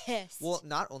be pissed. Well,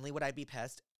 not only would I be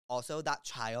pissed, also that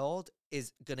child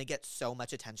is going to get so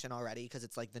much attention already because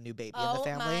it's like the new baby in the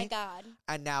family. Oh, my God.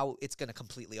 And now it's going to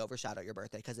completely overshadow your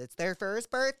birthday because it's their first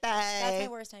birthday. That's my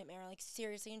worst nightmare. Like,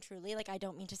 seriously and truly, like, I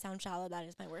don't mean to sound shallow. That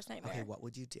is my worst nightmare. Okay, what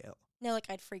would you do? No, like,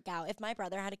 I'd freak out. If my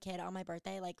brother had a kid on my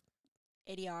birthday, like,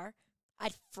 ADR,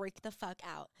 I'd freak the fuck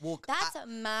out. Well, That's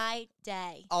my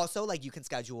day. also, like, you can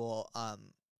schedule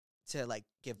to, like,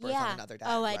 give birth on another day,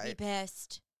 Oh, right? I'd be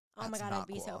pissed. Oh my That's God, not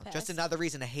I'd be so cool. pissed. Just another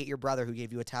reason to hate your brother who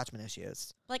gave you attachment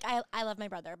issues. Like, I love my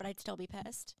brother, but I'd still be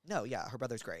pissed. No, yeah, her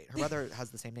brother's great. Her brother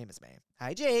has the same name as me.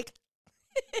 Hi, Jake.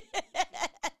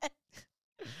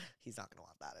 He's not gonna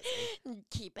want that, is he?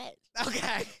 Keep it.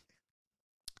 Okay.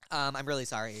 I'm really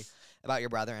sorry about your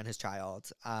brother and his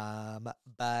child.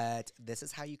 But this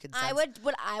is how you can.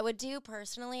 What I would do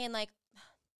personally, and like,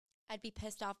 I'd be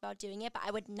pissed off about doing it, but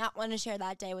I would not want to share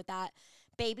that day with that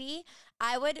baby.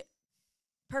 I would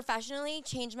professionally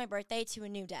change my birthday to a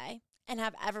new day and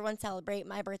have everyone celebrate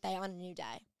my birthday on a new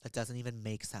day. That doesn't even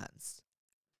make sense.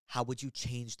 How would you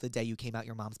change the day you came out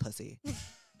your mom's pussy?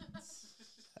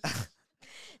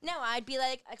 No, I'd be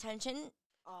like, attention,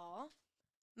 all.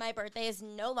 My birthday is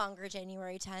no longer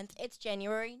January 10th. It's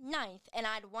January 9th. And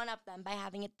I'd one-up them by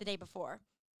having it the day before.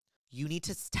 You need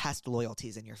to test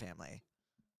loyalties in your family.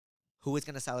 Who is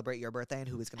going to celebrate your birthday and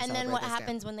who is going to And celebrate then what this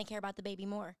happens when they care about the baby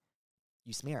more?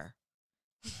 You smear.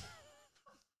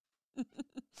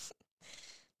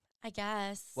 I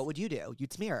guess. What would you do?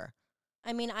 You'd smear.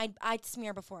 I mean, I'd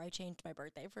smear before I changed my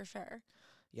birthday for sure.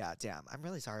 Yeah, damn. I'm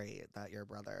really sorry that your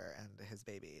brother and his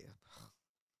baby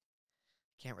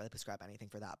can't really prescribe anything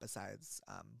for that besides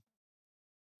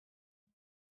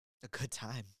a good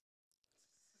time.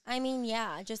 I mean,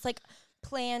 yeah, just like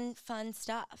plan fun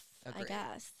stuff, Agreed. I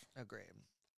guess. Agreed.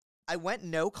 I went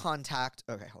no contact.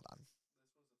 Okay, hold on.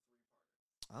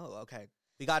 Oh, okay.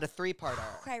 We got a 3-parter.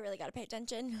 I really got to pay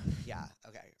attention. Yeah,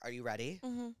 okay. Are you ready?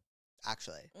 Mm-hmm.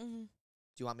 Actually, Mm-hmm. do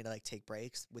you want me to like take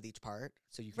breaks with each part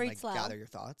so you can Read like slow. gather your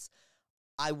thoughts?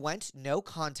 I went no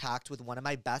contact with one of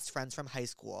my best friends from high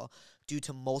school due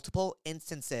to multiple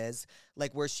instances,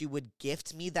 like where she would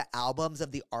gift me the albums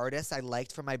of the artists I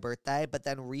liked for my birthday, but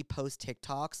then repost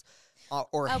TikToks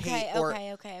or hate or.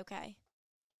 Okay.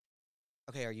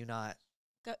 Okay, are you not?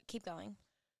 Go, keep going.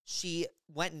 She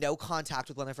went no contact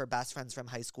with one of her best friends from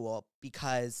high school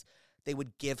because they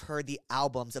would give her the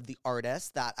albums of the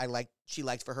artists that she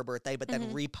liked for her birthday, but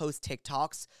then repost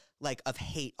TikToks like of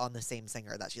hate on the same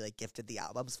singer that she like gifted the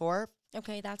albums for.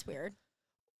 Okay, that's weird.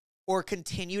 Or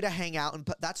continue to hang out and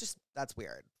that's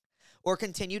weird. Or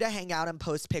continue to hang out and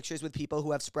post pictures with people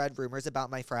who have spread rumors about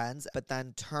my friends, but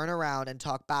then turn around and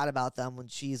talk bad about them when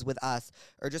she's with us,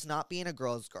 or just not being a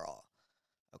girl's girl.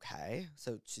 Okay,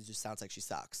 so she just sounds like she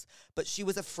sucks. But she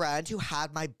was a friend who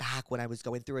had my back when I was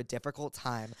going through a difficult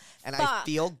time, and I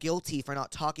feel guilty for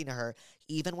not talking to her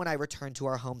even when I returned to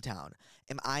our hometown.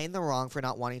 Am I in the wrong for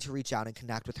not wanting to reach out and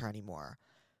connect with her anymore?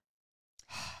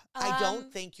 I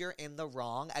don't think you're in the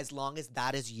wrong as long as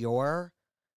that is your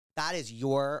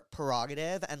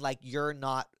prerogative and like you're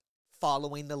not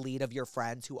following the lead of your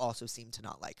friends who also seem to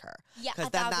not like her. Yeah, because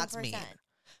then that's 1,000%. mean.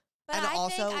 But And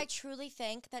I truly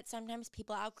think that sometimes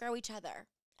people outgrow each other.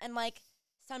 And, like,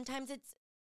 sometimes it's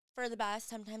for the best.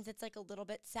 Sometimes it's, like, a little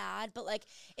bit sad. But, like,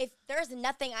 if there's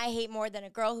nothing I hate more than a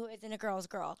girl who isn't a girl's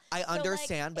girl. I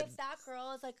understand, like, but if that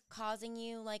girl is, like, causing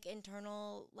you, like,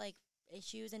 internal, like,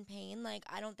 issues and pain, like,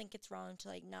 I don't think it's wrong to,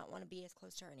 like, not want to be as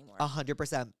close to her anymore.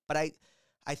 100%. But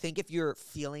I think if you're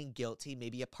feeling guilty,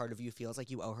 maybe a part of you feels like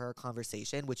you owe her a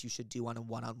conversation, which you should do on a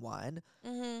one-on-one,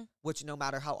 which no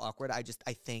matter how awkward, I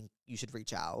think you should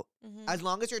reach out. As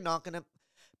long as you're not going to,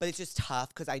 but it's just tough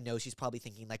because I know she's probably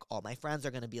thinking like all my friends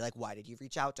are going to be like, why did you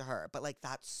reach out to her? But like,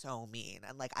 that's so mean.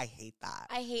 And like, I hate that.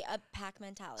 I hate a pack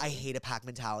mentality. I hate a pack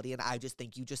mentality. And I just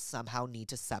think you just somehow need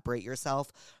to separate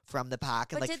yourself from the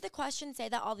pack. And But like, did the question say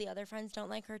that all the other friends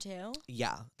don't like her too?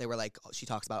 yeah, they were like, she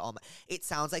talks about all my. It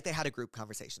sounds like they had a group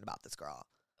conversation about this girl,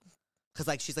 because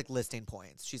like she's like listing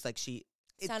points. She's like It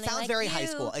Sounding sounds like very you. high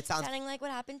school. It sounds. Sounding like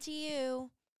what happened to you.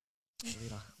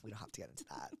 We don't have to get into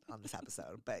that on this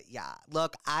episode, but yeah,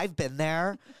 look, I've been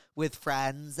there with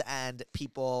friends and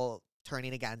people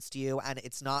turning against you, and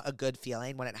it's not a good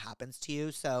feeling when it happens to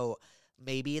you. So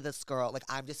maybe this girl, like,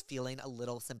 I'm just feeling a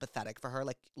little sympathetic for her.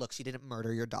 Like, look, she didn't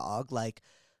murder your dog. Like,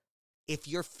 if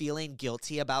you're feeling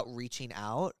guilty about reaching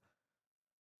out,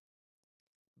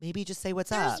 maybe just say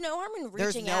what's up. There's no harm in reaching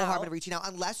out. There's no harm in reaching out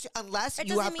unless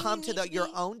you have come to your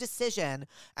own decision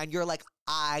and you're like,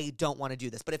 I don't want to do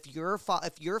this. But if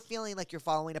you're feeling like you're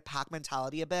following a pack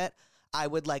mentality a bit, I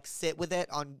would like sit with it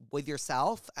with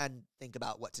yourself and think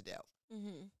about what to do.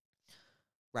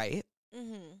 Right?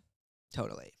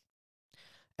 Totally.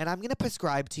 And I'm gonna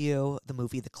prescribe to you the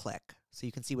movie The Click, so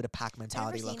you can see what a pack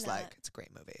mentality looks like. It's a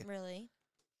great movie. Really?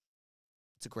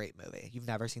 It's a great movie. You've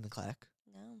never seen The Click?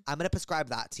 No. I'm going to prescribe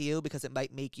that to you because it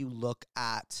might make you look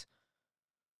at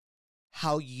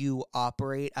how you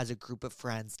operate as a group of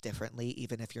friends differently,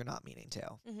 even if you're not meaning to.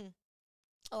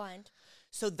 Aligned.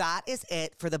 So that is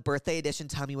it for the birthday edition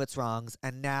Tell Me What's Wrongs.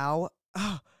 And now,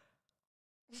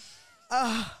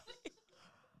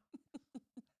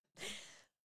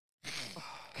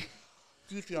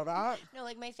 Do you feel that? No,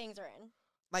 like my fangs are in.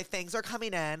 My fangs are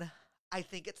coming in. I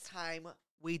think it's time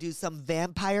we do some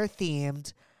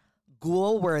vampire-themed,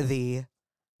 ghoul-worthy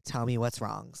tell me what's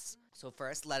wrongs. So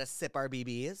first, let us sip our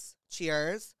BBs.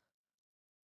 Cheers.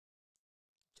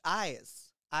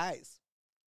 Eyes. Wow.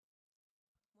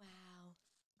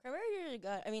 Cranberry is really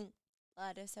good. I mean,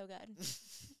 blood is so good.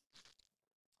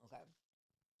 Okay.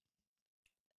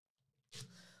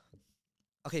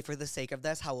 Okay, for the sake of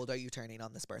this, how old are you turning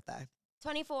on this birthday?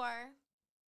 24.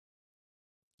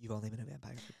 You've only been a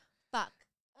vampire. Fuck.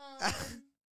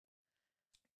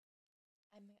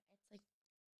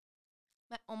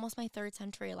 It's like almost my 3rd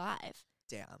century alive.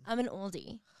 Damn. I'm an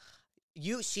oldie.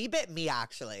 She bit me,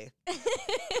 actually.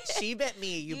 She bit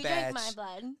me, you bitch. drank my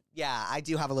blood. Yeah, I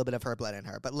do have a little bit of her blood in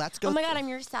her, but let's go. Oh my God, I'm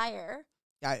your sire.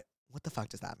 What the fuck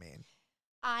does that mean?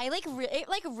 I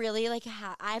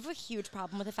have a huge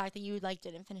problem with the fact that you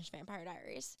didn't finish Vampire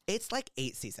Diaries. It's like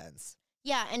 8 seasons.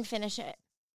 Yeah, and finish it.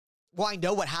 Well, I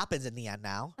know what happens in the end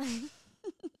now.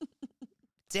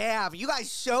 Damn, you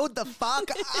guys showed the fuck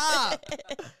up.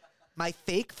 My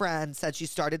fake friend said she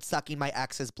started sucking my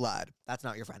ex's blood. That's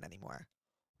not your friend anymore.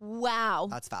 Wow.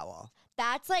 That's foul.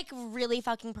 That's really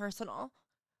fucking personal.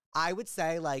 I would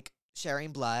say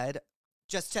sharing blood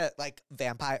just to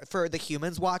vampire for the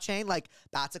humans watching,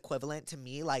 that's equivalent to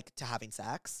me to having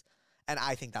sex. And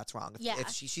I think that's wrong. Yeah. If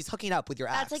she's hooking up with your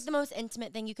ex. That's the most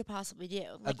intimate thing you could possibly do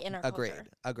in our culture.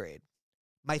 Agreed.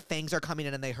 My fangs are coming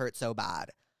in and they hurt so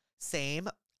bad. Same.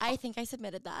 I think I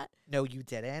submitted that. No, you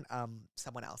didn't.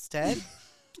 Someone else did.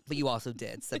 But you also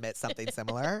did submit something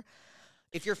similar.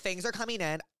 If your fangs are coming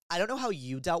in, I don't know how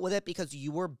you dealt with it because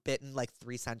you were bitten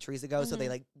 3 centuries ago. So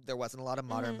there wasn't a lot of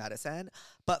modern medicine.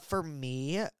 But for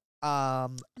me,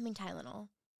 Tylenol.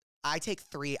 I take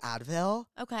 3 Advil.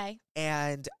 Okay.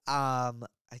 And I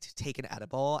take an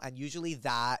edible, and usually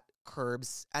that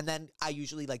curbs. And then I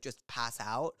usually just pass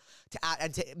out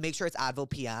to make sure it's Advil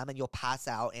PM, and you'll pass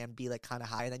out and be kind of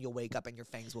high, and then you'll wake up and your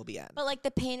fangs will be in. But the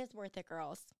pain is worth it,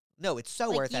 girls. No, it's so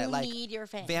worth it. You need your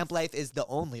fangs. Vamp life is the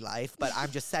only life, but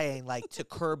I'm just saying, to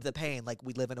curb the pain,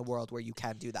 we live in a world where you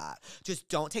can do that. Just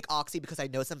don't take Oxy because I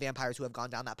know some vampires who have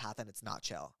gone down that path and it's not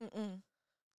chill. Mm-mm.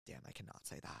 Damn, I cannot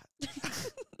say that.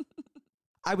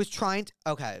 I was trying to,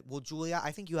 okay, well, Julia,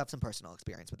 I think you have some personal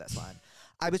experience with this one.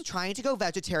 I was trying to go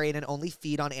vegetarian and only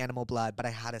feed on animal blood, but I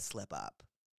had a slip up.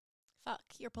 Fuck,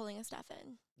 you're pulling a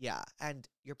Stefan. Yeah, and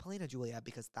you're pulling a Julia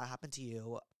because that happened to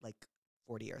you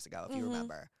 40 years ago, if you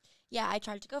remember. Yeah, I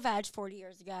tried to go veg 40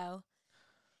 years ago.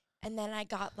 And then I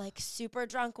got super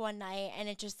drunk one night, and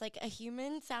it just a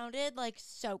human sounded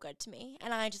so good to me.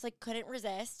 And I just couldn't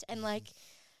resist. And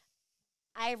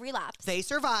I relapsed. They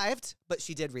survived, but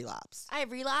she did relapse. I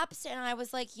relapsed, and I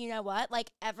was you know what?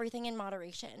 Everything in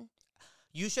moderation.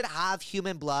 You should have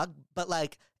human blood, but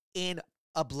in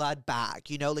a blood bag,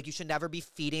 you should never be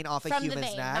feeding off a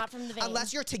human's neck. Not from the vein.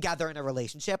 Unless you're together in a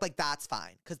relationship, that's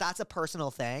fine, because that's a personal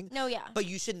thing. No, yeah. But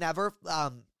you should never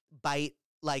bite,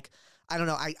 I don't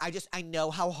know, I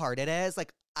know how hard it is.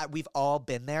 We've all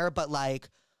been there, but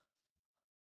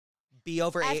be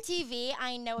over FTV,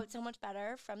 I know it's so much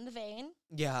better from the vein.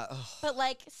 Yeah. Ugh.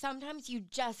 But sometimes you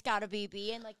just gotta be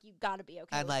and you gotta be okay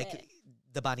and with it.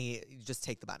 The bunny, you just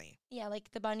take the bunny. Yeah,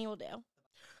 the bunny will do.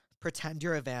 Pretend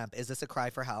you're a vamp. Is this a cry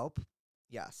for help?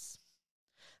 Yes.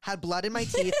 Had blood in my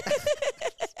teeth.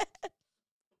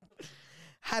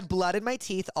 Had blood in my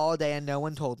teeth all day and no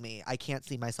one told me. I can't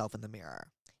see myself in the mirror.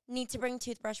 Need to bring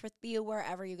toothbrush with you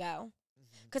wherever you go.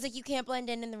 Because you can't blend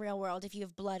in the real world if you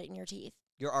have blood in your teeth.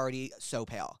 You're already so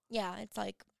pale. Yeah, it's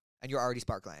And you're already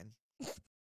sparkling.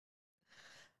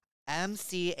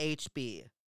 MCHB.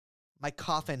 My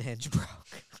coffin hinge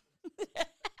broke.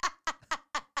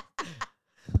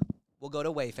 We'll go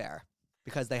to Wayfair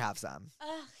because they have some.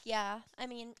 Yeah. I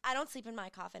mean, I don't sleep in my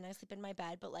coffin. I sleep in my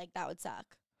bed, but that would suck.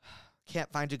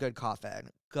 Can't find a good coffin.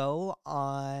 Go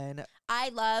on. I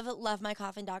love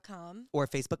lovemycoffin.com. Or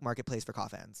Facebook Marketplace for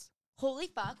coffins. Holy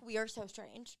fuck, we are so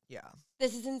strange. Yeah.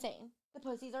 This is insane. The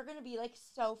pussies are going to be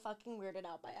so fucking weirded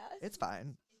out by us. It's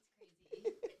fine.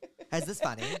 It's crazy. Is this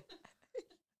funny?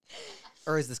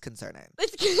 Or is this concerning?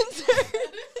 It's concerning.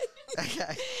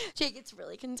 Okay. Jake, it's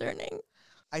really concerning.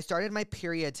 I started my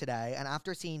period today, and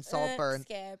after seeing Saltburn...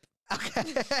 Skip.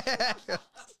 Okay.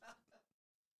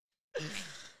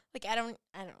 I don't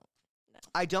know.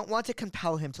 I don't want to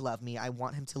compel him to love me. I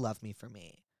want him to love me for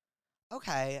me.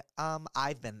 Okay,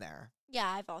 I've been there. Yeah,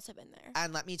 I've also been there.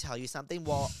 And let me tell you something.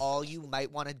 While all you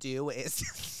might want to do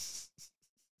is...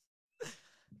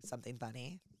 something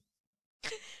funny.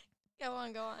 Go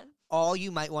on. all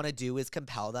you might want to do is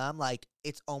compel them. Like,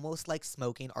 it's almost like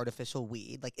smoking artificial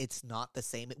weed. Like, it's not the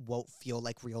same. It won't feel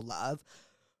like real love.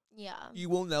 Yeah. You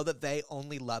will know that they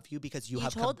only love you because you've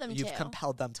compelled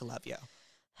them to love you.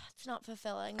 It's not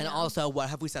fulfilling. And no. also, what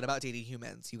have we said about dating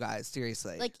humans, you guys?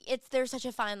 Seriously. Like, there's such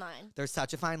a fine line. There's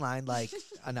such a fine line. Like,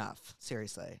 enough.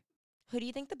 Seriously. Who do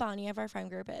you think the Bonnie of our friend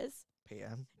group is?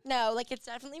 PM. No, like, it's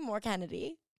definitely more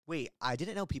Kennedy. Wait, I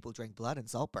didn't know people drink blood and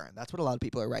Saltburn. That's what a lot of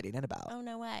people are writing in about. Oh,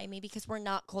 no way. Maybe because we're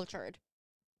not cultured.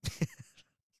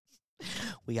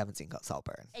 We haven't seen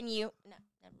Saltburn. And you? No,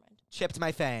 never mind. Chipped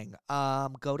my fang.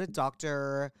 Go to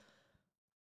Dr.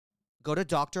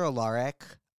 Alaric.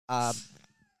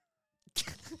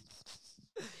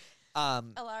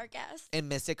 Alargus. In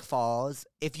Mystic Falls.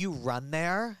 If you run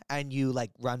there and you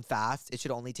like run fast, it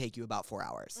should only take you about 4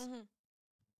 hours. Mm-hmm.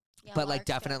 Yeah, But like Alaric's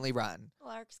definitely run. good.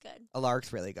 Alaric's good.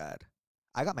 Alaric's really good.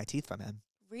 I got my teeth from him.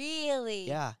 Really?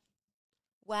 Yeah.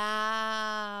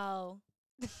 Wow.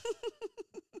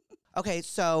 Okay,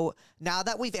 so now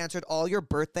that we've answered all your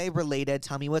birthday related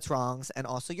tell me what's wrongs and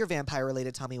also your vampire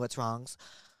related tell me what's wrongs,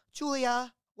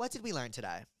 Julia, what did we learn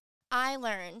today? I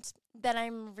learned that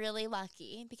I'm really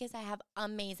lucky because I have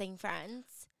amazing friends.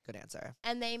 Good answer.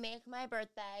 And they make my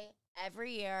birthday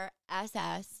every year,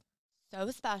 SS, so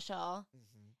special. Mm-hmm.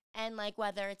 And, like,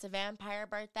 whether it's a vampire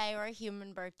birthday or a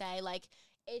human birthday, like,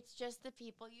 it's just the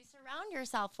people you surround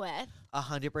yourself with.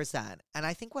 100%. And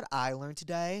I think what I learned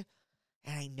today,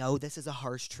 and I know this is a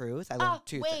harsh truth. I learned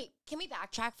two things. Wait, can we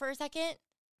backtrack for a second?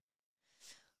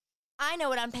 I know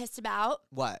what I'm pissed about.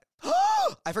 What?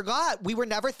 I forgot. We were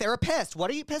never therapists.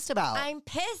 What are you pissed about? I'm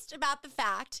pissed about the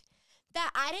fact that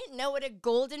I didn't know what a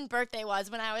golden birthday was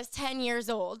when I was 10 years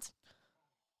old.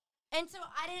 And so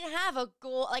I didn't have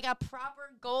a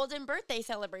proper golden birthday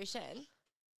celebration.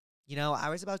 You know, I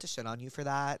was about to shit on you for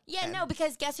that. Yeah, no,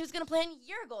 because guess who's going to plan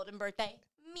your golden birthday?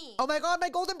 Me. Oh my God, my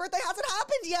golden birthday hasn't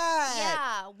happened yet.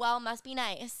 Yeah, well, must be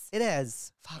nice. It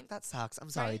is. Fuck, that sucks. I'm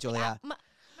sorry, Right? Julia. My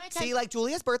See, like,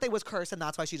 Julia's birthday was cursed, and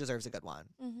that's why she deserves a good one.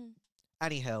 Mm-hmm.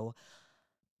 Anywho,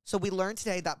 so we learned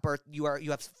today that you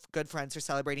have good friends for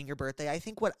celebrating your birthday. I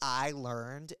think what I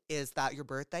learned is that your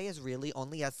birthday is really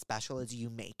only as special as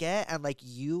you make it. And, like,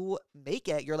 you make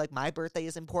it. You're like, my birthday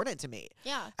is important to me.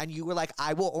 Yeah. And you were like,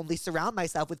 I will only surround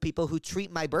myself with people who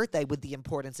treat my birthday with the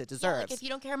importance it deserves. Yeah, like, if you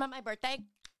don't care about my birthday,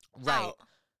 Right. out.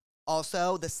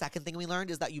 Also, the second thing we learned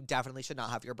is that you definitely should not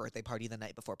have your birthday party the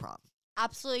night before prom.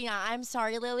 Absolutely not. I'm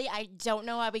sorry, Lily. I don't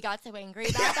know why we got so angry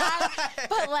about that.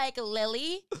 But, like,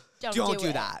 Lily, don't do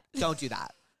it. that. Don't do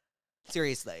that.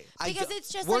 Seriously. Because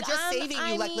it's just we're like, just saving you.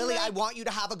 I Like, mean, Lily, I like- want you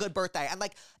to have a good birthday. And,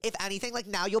 like, if anything, like,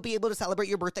 now you'll be able to celebrate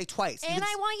your birthday twice. And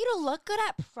I want you to look good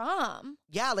at prom.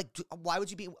 Yeah, like, why would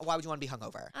you want to be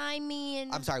hungover? I mean,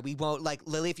 I'm sorry, we won't, like,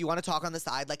 Lily, if you want to talk on the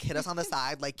side, like, hit us on the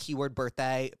side, like, keyword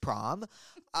birthday prom.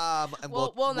 And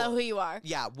we'll know who you are.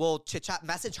 Yeah, we'll chit chat,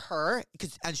 message her,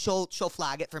 and she'll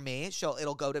flag it for me.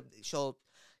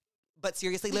 But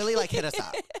seriously, Lily, like, hit us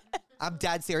up. I'm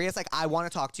dead serious. Like, I want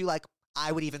to talk to you. Like,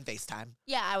 I would even FaceTime.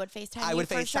 Yeah, I would FaceTime I you would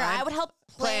for FaceTime. sure. I would help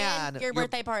plan your your-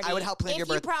 birthday party. I would help plan your If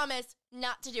you birth- promise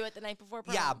not to do it the night before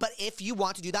prom. Yeah, but if you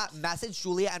want to do that, message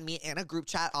Julia and me in a group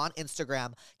chat on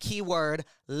Instagram. Keyword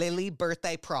Lily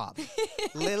birthday prom.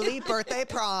 Lily birthday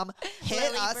prom. Hit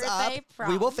Lily us birthday up.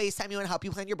 prom. We will FaceTime you and help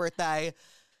you plan your birthday.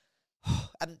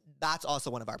 And that's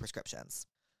also one of our prescriptions.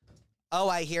 Oh,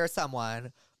 I hear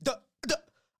someone.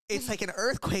 It's like an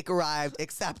earthquake arrived,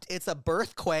 except it's a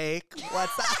birthquake.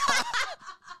 What's that?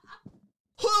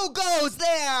 Who goes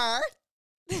there?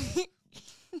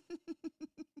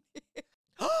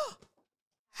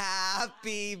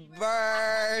 Happy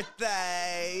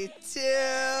birthday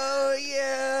to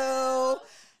you.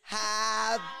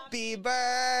 Happy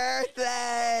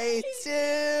birthday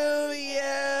to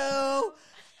you.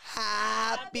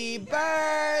 Happy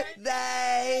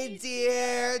birthday,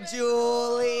 dear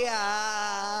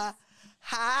Julia.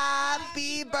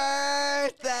 Happy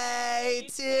birthday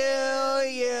to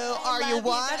you. Are you love you,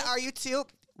 one? but- Are you two?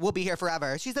 We'll be here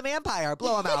forever. She's a vampire.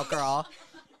 Blow him out, girl.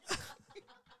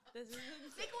 This is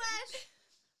Big Wish.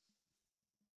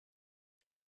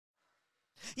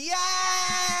 Yay!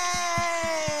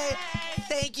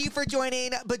 Thank you for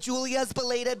joining Bejulia's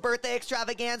belated birthday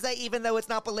extravaganza, even though it's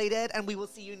not belated. And we will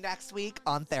see you next week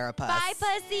on Therapist. Bye,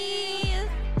 pussies.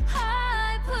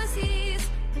 Hi, pussies.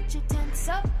 Put your tents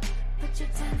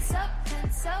up,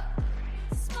 tense up.